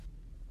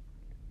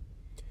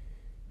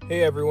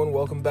Hey everyone,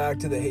 welcome back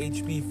to the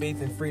HB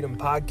Faith and Freedom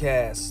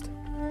podcast.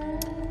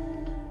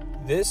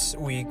 This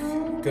week,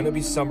 going to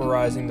be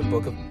summarizing the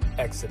book of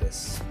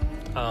Exodus.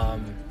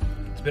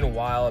 It's been a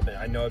while.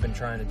 I know I've been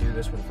trying to do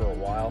this one for a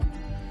while,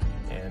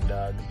 and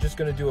just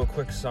going to do a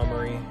quick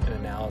summary and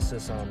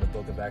analysis on the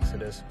book of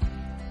Exodus,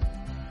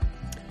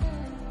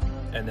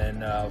 and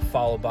then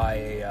followed by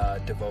a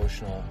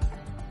devotional.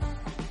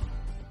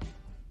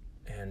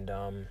 And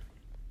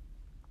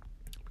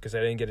because I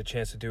didn't get a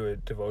chance to do a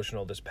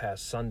devotional this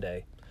past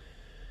Sunday.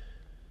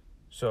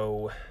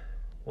 So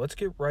let's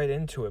get right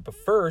into it. But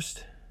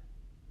first,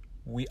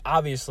 we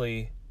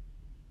obviously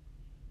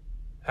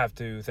have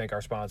to thank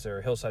our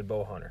sponsor, Hillside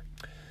Bowhunter.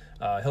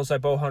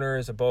 Hillside Bowhunter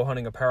is a bow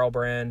hunting apparel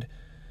brand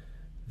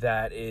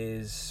that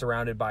is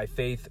surrounded by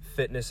faith,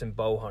 fitness, and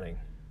bow hunting.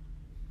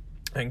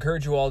 I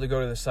encourage you all to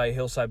go to the site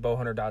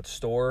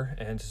hillsidebowhunter.store,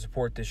 and to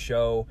support this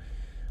show,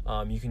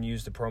 you can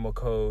use the promo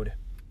code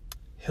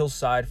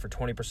Hillside for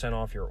 20%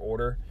 off your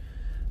order.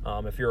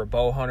 If you're a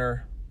bow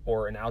hunter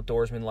or an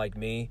outdoorsman like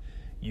me,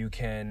 you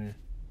can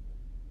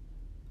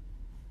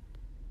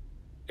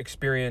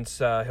experience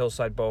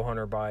Hillside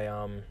Bowhunter by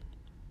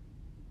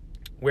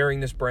wearing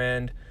this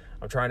brand.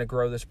 I'm trying to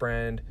grow this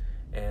brand,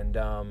 and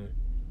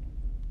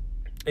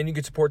you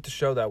can support the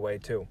show that way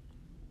too.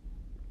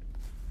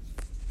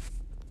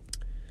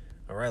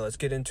 All right, let's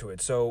get into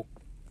it. So,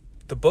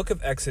 the book of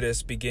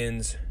Exodus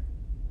begins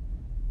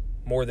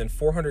more than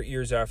 400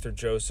 years after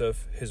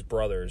Joseph, his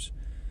brothers,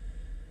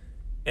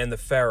 and the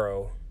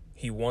Pharaoh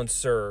he once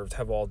served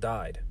have all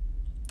died.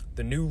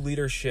 The new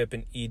leadership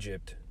in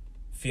Egypt,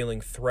 feeling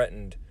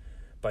threatened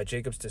by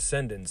Jacob's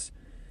descendants,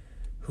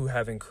 who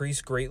have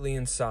increased greatly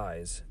in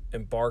size,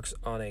 embarks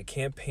on a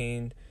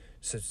campaign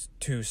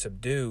to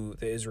subdue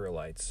the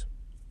Israelites,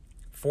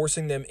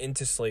 forcing them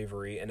into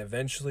slavery and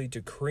eventually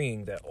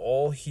decreeing that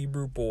all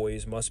Hebrew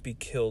boys must be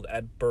killed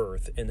at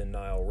birth in the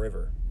Nile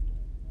River.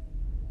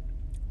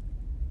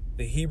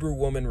 The Hebrew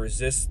woman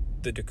resists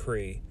the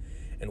decree,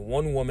 and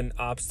one woman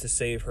opts to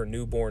save her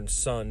newborn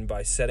son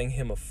by setting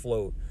him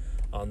afloat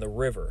on the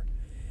river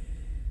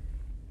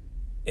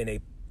in a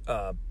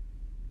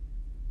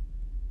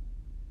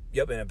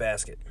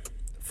basket.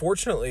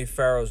 Fortunately,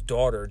 Pharaoh's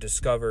daughter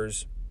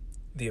discovers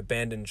the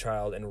abandoned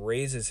child and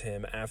raises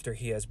him after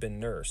he has been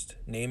nursed,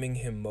 naming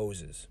him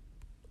Moses.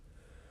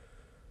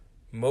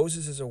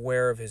 Moses is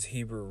aware of his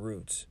Hebrew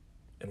roots,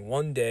 and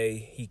one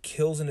day he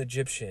kills an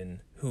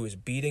Egyptian who is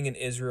beating an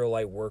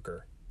Israelite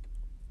worker.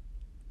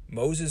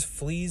 Moses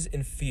flees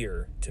in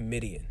fear to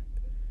Midian,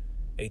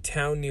 a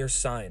town near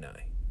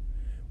Sinai,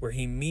 where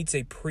he meets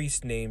a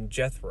priest named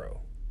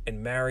Jethro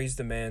and marries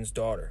the man's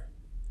daughter.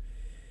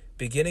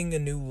 Beginning a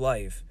new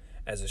life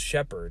as a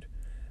shepherd,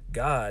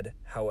 God,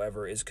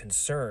 however, is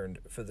concerned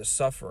for the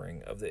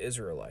suffering of the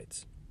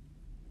Israelites,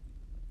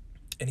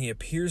 and he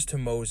appears to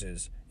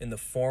Moses in the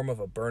form of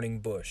a burning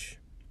bush.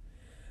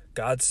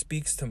 God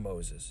speaks to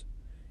Moses,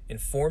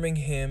 informing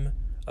him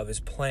of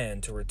his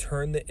plan to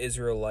return the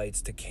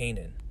Israelites to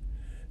Canaan,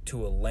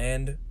 to a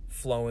land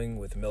flowing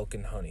with milk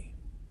and honey,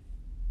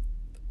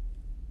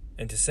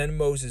 and to send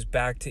Moses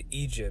back to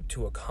Egypt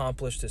to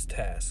accomplish this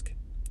task.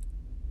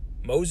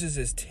 Moses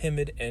is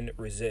timid and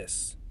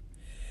resists,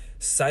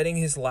 citing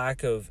his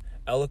lack of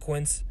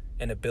eloquence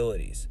and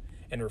abilities,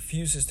 and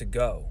refuses to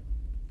go.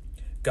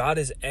 God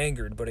is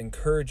angered but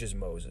encourages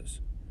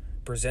Moses,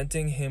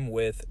 presenting him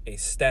with a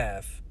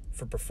staff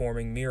for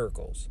performing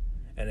miracles,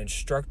 and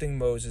instructing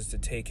Moses to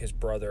take his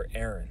brother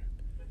Aaron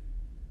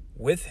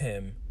with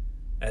him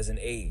as an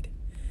aide.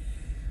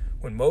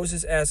 When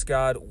Moses asks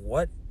God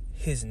what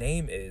his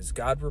name is,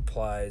 God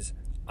replies,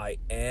 "I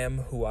am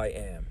who I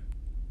am."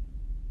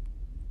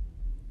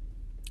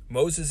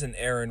 Moses and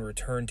Aaron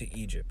return to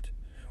Egypt,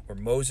 where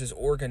Moses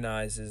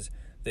organizes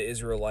the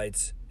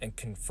Israelites and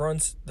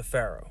confronts the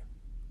Pharaoh,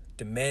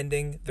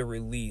 demanding the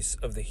release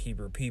of the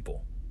Hebrew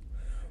people.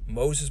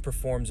 Moses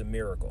performs a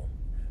miracle,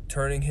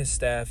 turning his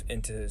staff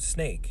into a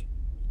snake,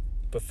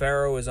 but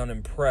Pharaoh is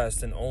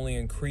unimpressed and only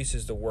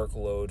increases the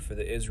workload for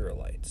the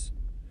Israelites.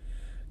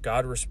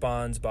 God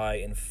responds by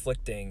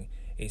inflicting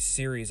a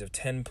series of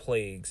 10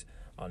 plagues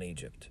on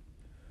Egypt.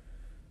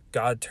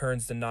 God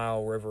turns the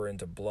Nile River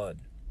into blood,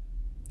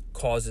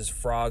 causes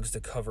frogs to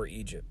cover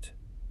Egypt,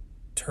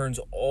 turns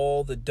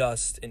all the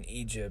dust in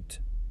Egypt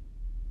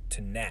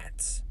to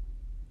gnats,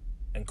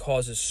 and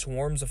causes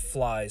swarms of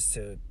flies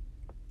to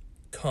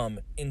come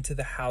into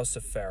the house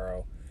of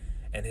Pharaoh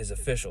and his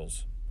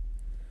officials.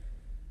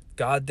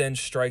 God then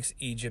strikes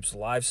Egypt's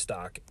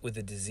livestock with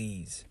a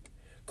disease,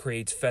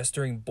 creates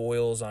festering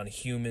boils on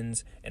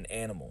humans and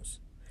animals,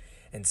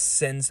 and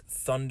sends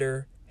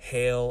thunder,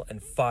 hail,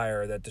 and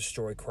fire that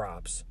destroy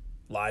crops,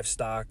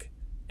 livestock,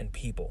 and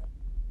people.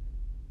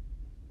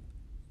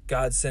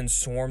 God sends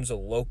swarms of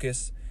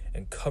locusts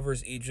and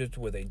covers Egypt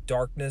with a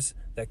darkness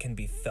that can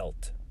be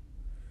felt.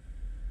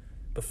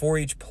 Before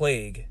each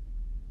plague,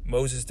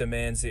 Moses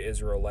demands the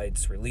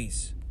Israelites'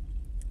 release,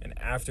 and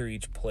after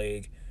each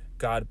plague,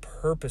 God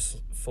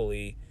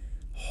purposefully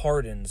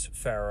hardens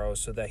Pharaoh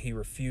so that he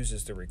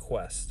refuses the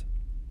request.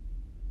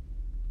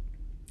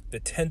 The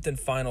 10th and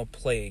final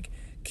plague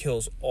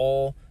kills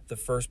all the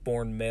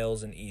firstborn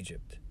males in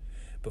Egypt.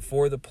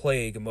 Before the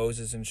plague,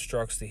 Moses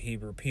instructs the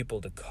Hebrew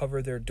people to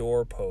cover their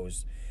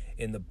doorposts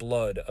in the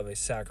blood of a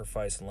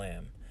sacrificed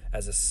lamb,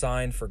 as a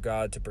sign for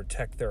God to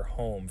protect their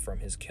home from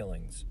his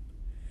killings.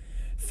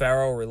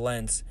 Pharaoh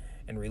relents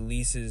and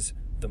releases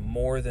the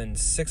more than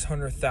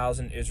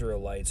 600,000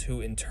 Israelites,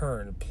 who in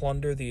turn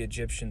plunder the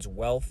Egyptians'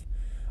 wealth.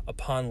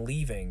 Upon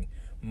leaving,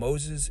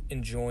 Moses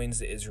enjoins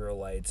the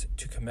Israelites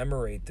to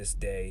commemorate this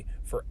day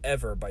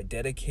forever by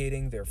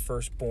dedicating their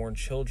firstborn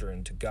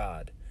children to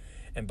God,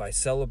 and by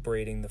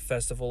celebrating the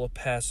festival of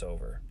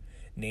Passover,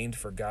 named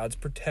for God's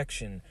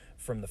protection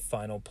from the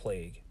final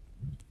plague.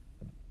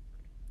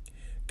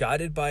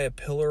 Guided by a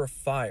pillar of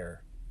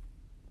fire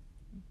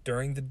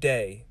during the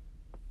day,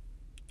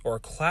 or a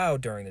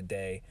cloud during the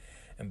day,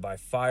 and by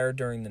fire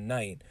during the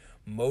night,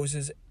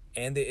 Moses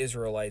and the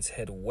Israelites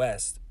head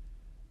west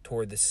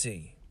toward the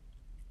sea.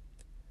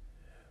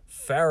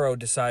 Pharaoh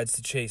decides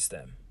to chase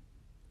them.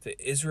 The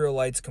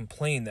Israelites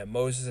complain that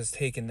Moses has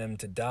taken them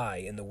to die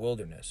in the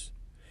wilderness,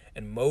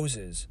 and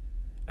Moses,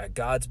 at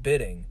God's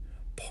bidding,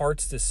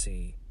 parts the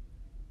sea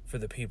for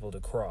the people to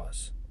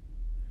cross.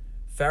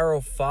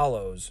 Pharaoh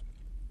follows,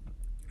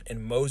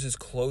 and Moses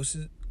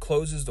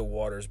closes the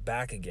waters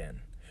back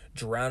again,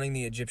 drowning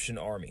the Egyptian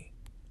army.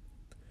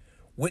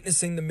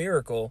 Witnessing the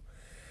miracle,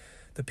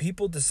 the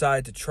people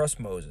decide to trust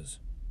Moses,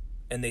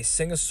 and they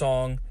sing a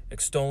song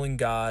extolling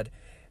God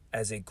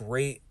as a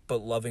great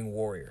but loving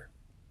warrior.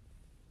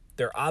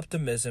 Their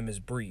optimism is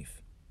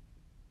brief,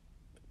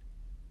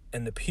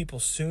 and the people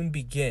soon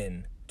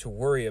begin to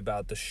worry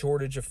about the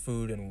shortage of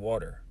food and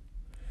water.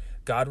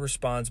 God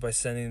responds by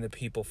sending the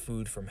people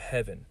food from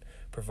heaven,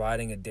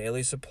 providing a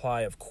daily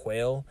supply of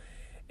quail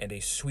and a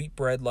sweet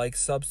bread-like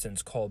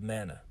substance called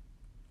manna.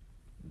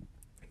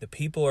 The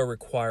people are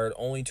required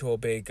only to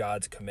obey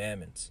God's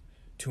commandments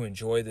to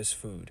enjoy this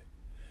food.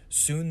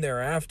 Soon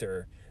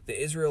thereafter,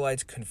 the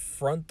Israelites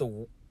confront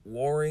the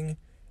warring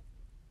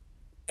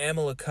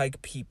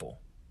Amalekite people,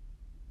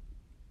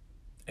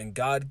 and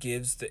God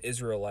gives the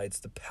Israelites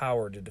the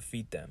power to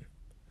defeat them.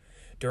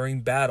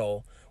 During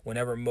battle,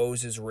 whenever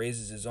Moses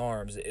raises his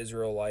arms, the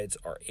Israelites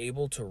are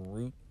able to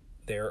rout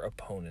their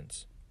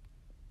opponents.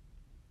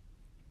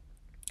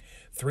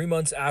 3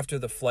 months after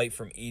the flight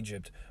from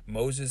Egypt,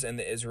 Moses and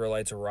the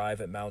Israelites arrive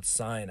at Mount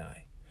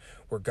Sinai,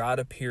 where God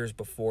appears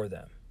before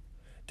them,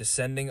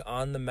 descending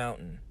on the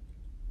mountain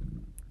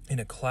in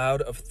a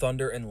cloud of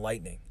thunder and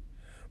lightning.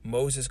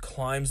 Moses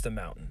climbs the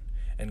mountain,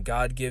 and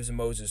God gives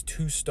Moses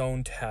 2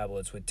 stone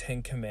tablets with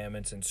 10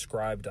 commandments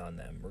inscribed on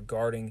them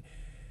regarding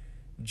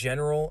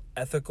general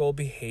ethical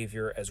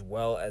behavior, as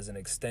well as an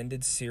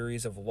extended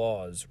series of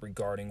laws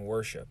regarding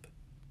worship,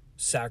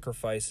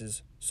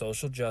 sacrifices,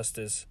 social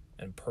justice,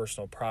 and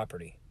personal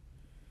property.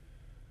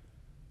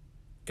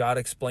 God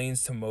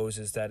explains to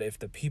Moses that if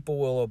the people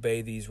will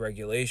obey these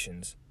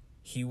regulations,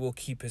 he will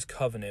keep his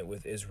covenant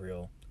with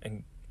Israel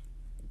and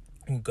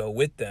will go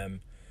with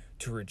them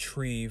to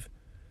retrieve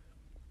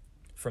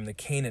from the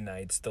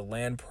Canaanites the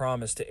land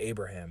promised to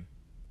Abraham.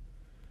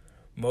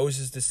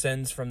 Moses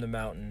descends from the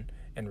mountain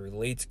and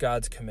relates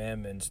God's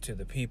commandments to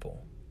the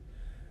people.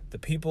 The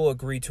people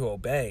agree to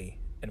obey,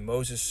 and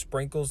Moses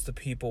sprinkles the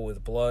people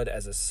with blood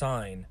as a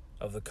sign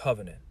of the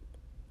covenant.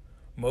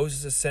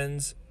 Moses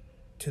ascends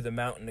to the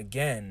mountain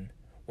again,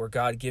 where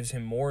God gives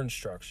him more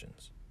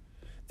instructions,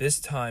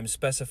 this time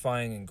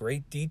specifying in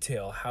great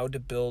detail how to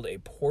build a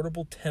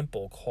portable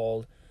temple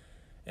called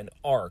an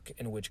ark,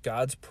 in which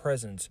God's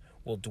presence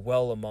will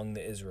dwell among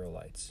the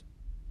Israelites.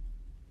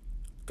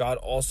 God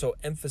also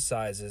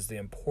emphasizes the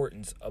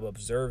importance of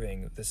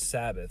observing the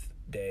Sabbath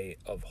day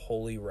of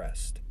holy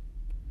rest.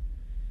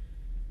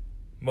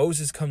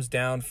 Moses comes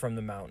down from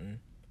the mountain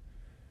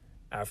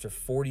after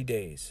 40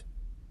 days,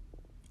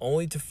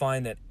 only to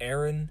find that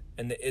Aaron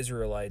and the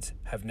Israelites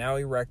have now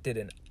erected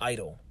an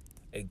idol,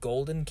 a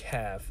golden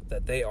calf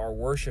that they are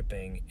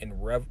worshiping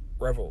in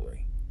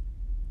revelry,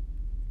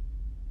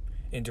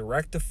 in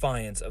direct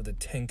defiance of the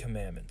 10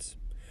 commandments.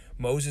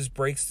 Moses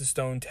breaks the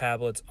stone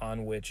tablets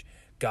on which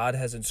God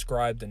has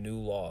inscribed the new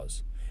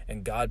laws,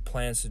 and God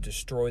plans to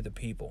destroy the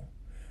people.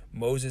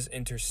 Moses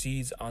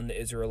intercedes on the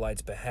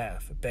Israelites'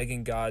 behalf,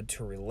 begging God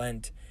to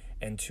relent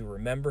and to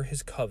remember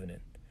his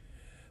covenant.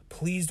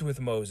 Pleased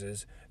with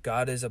Moses,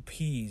 God is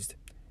appeased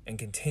and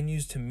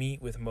continues to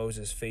meet with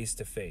Moses face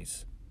to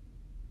face,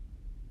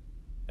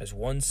 as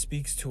one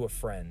speaks to a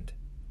friend,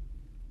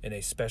 in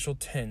a special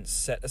tent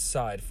set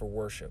aside for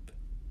worship.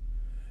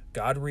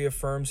 God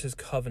reaffirms his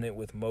covenant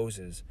with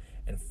Moses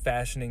and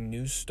fashioning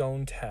new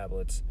stone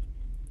tablets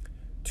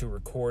to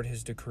record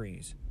his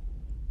decrees.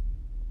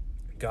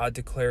 God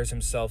declares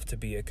himself to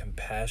be a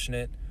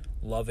compassionate,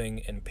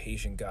 loving, and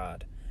patient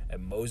God at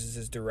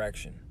Moses'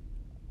 direction.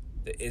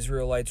 The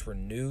Israelites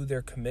renew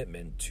their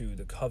commitment to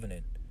the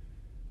covenant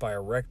by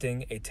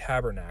erecting a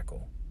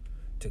tabernacle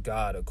to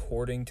God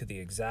according to the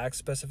exact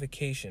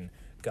specification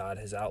God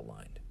has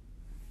outlined.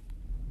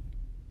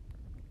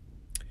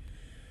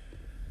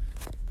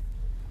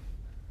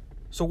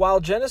 So while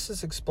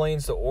Genesis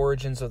explains the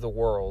origins of the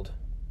world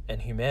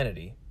and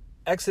humanity,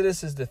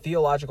 Exodus is the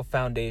theological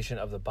foundation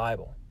of the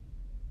Bible.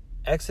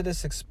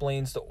 Exodus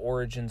explains the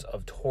origins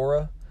of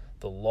Torah,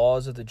 the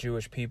laws of the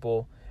Jewish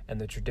people,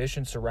 and the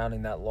tradition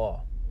surrounding that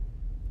law.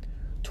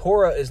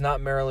 Torah is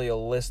not merely a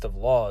list of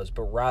laws,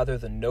 but rather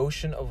the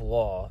notion of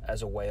law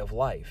as a way of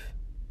life.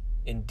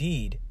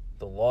 Indeed,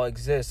 the law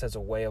exists as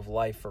a way of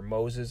life for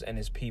Moses and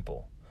his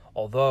people.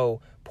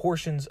 Although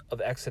portions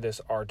of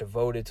Exodus are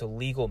devoted to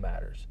legal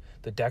matters,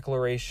 the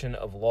declaration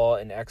of law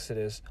in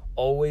Exodus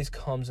always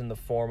comes in the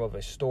form of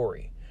a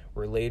story,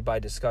 relayed by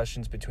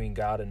discussions between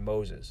God and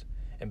Moses,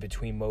 and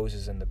between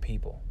Moses and the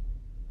people.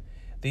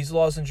 These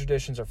laws and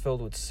traditions are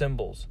filled with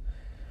symbols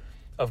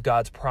of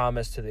God's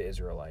promise to the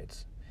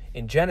Israelites.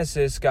 In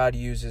Genesis, God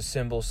uses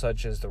symbols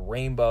such as the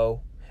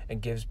rainbow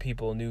and gives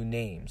people new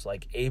names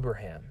like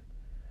Abraham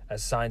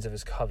as signs of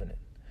his covenant.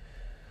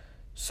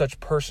 Such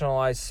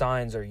personalized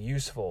signs are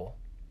useful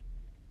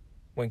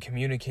when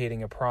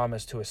communicating a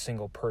promise to a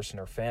single person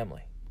or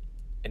family.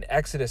 In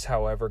Exodus,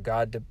 however,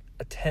 God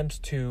attempts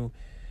to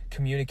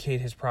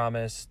communicate his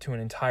promise to an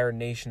entire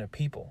nation of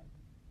people.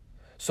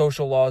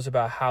 Social laws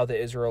about how the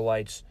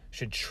Israelites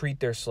should treat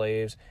their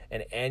slaves,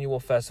 and annual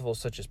festivals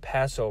such as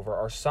Passover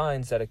are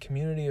signs that a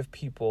community of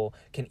people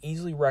can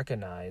easily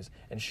recognize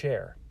and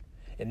share.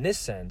 In this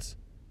sense,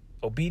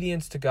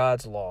 obedience to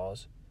God's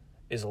laws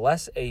is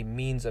less a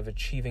means of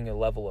achieving a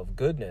level of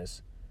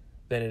goodness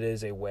than it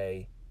is a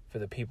way for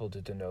the people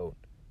to denote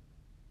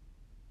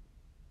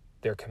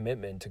their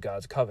commitment to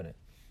God's covenant.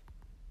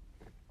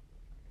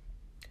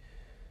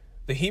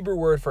 The Hebrew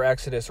word for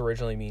Exodus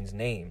originally means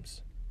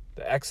names.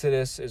 The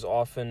Exodus is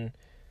often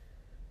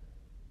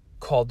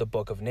called the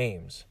Book of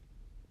Names.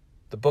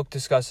 The book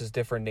discusses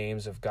different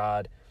names of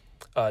God,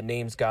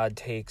 names God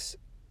takes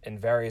in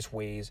various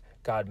ways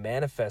God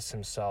manifests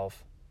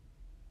himself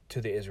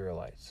to the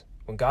Israelites.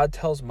 When God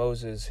tells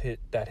Moses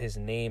that his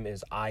name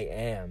is I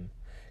am,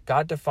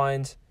 God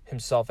defines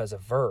himself as a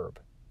verb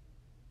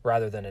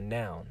rather than a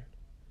noun.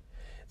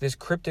 This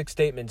cryptic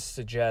statement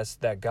suggests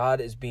that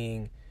God is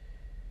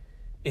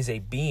a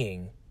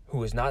being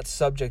who is not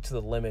subject to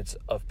the limits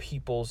of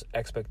people's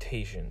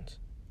expectations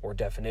or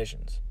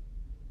definitions.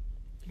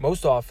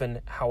 Most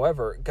often,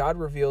 however, God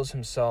reveals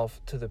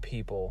himself to the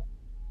people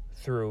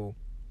through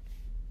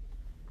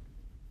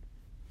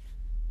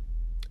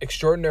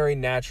extraordinary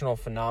natural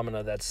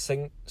phenomena that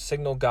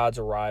signal God's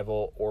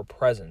arrival or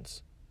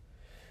presence.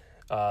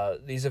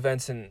 These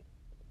events in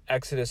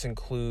Exodus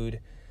include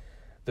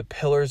the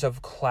pillars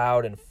of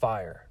cloud and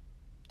fire,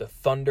 the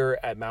thunder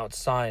at Mount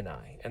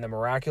Sinai, and the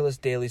miraculous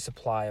daily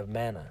supply of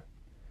manna.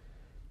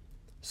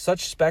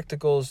 Such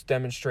spectacles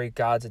demonstrate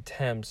God's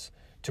attempts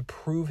to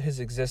prove his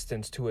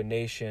existence to a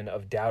nation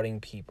of doubting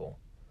people,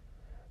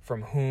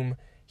 from whom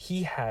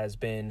he has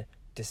been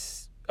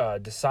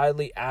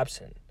decidedly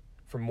absent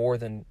for more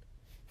than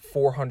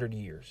 400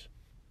 years.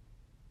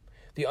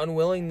 The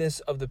unwillingness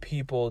of the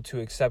people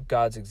to accept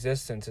God's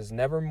existence is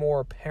never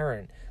more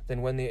apparent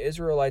than when the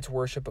Israelites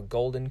worship a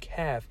golden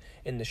calf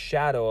in the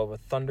shadow of a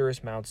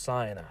thunderous Mount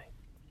Sinai.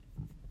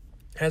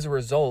 As a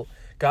result,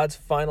 God's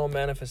final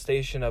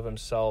manifestation of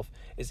himself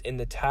is in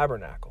the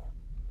tabernacle,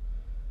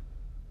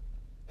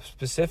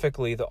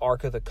 specifically the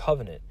Ark of the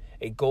Covenant,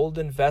 a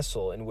golden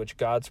vessel in which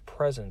God's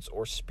presence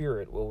or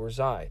spirit will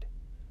reside.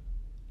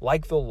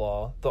 Like the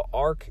law, the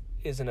Ark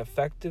is an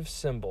effective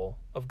symbol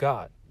of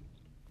God.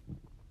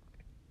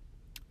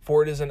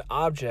 For it is an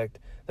object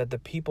that the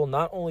people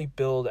not only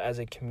build as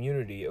a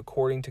community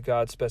according to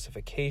God's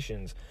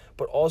specifications,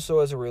 but also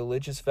as a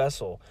religious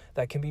vessel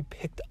that can be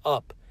picked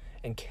up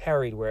and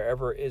carried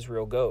wherever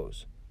Israel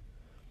goes.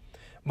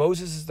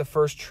 Moses is the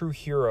first true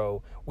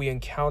hero we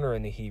encounter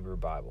in the Hebrew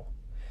Bible.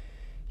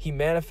 He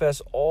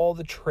manifests all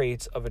the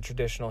traits of a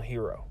traditional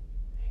hero.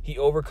 He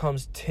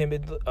overcomes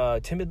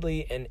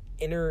timidly an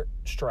inner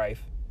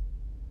strife.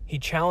 He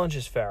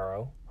challenges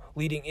Pharaoh,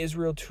 leading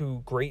Israel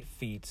to great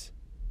feats,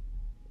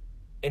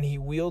 and he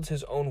wields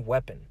his own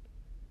weapon,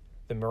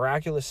 the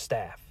miraculous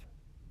staff.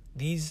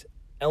 These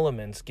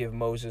elements give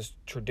Moses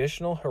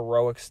traditional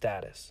heroic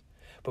status,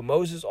 but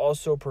Moses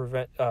also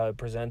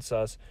presents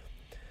us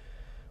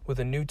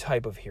with a new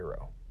type of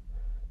hero,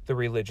 the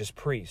religious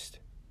priest.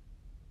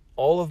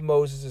 All of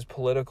Moses'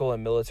 political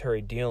and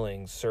military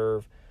dealings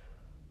serve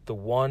the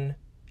one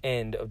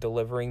end of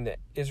delivering the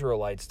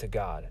Israelites to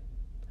God,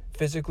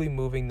 physically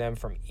moving them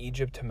from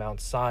Egypt to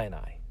Mount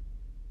Sinai,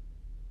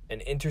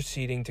 and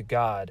interceding to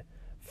God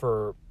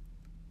for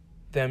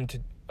them to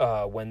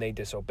when they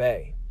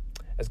disobey.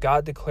 As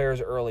God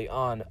declares early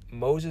on,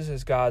 Moses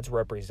is God's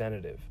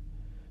representative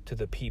to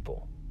the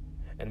people,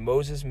 and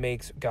Moses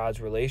makes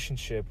God's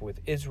relationship with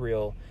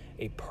Israel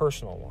a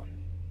personal one.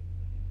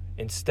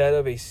 Instead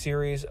of a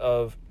series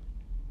of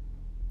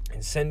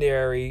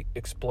incendiary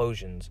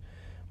explosions,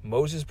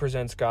 Moses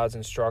presents God's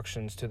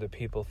instructions to the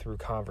people through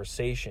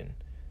conversation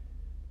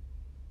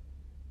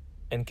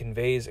and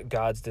conveys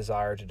God's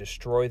desire to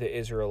destroy the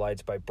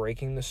Israelites by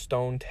breaking the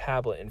stone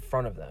tablet in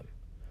front of them.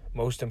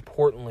 Most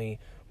importantly,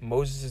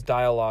 Moses'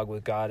 dialogue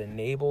with God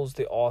enables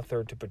the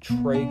author to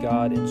portray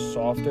God in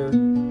softer,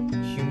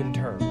 human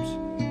terms,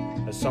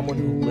 as someone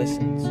who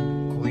listens,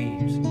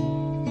 grieves,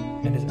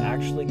 and is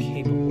actually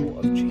capable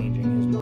of changing his mind.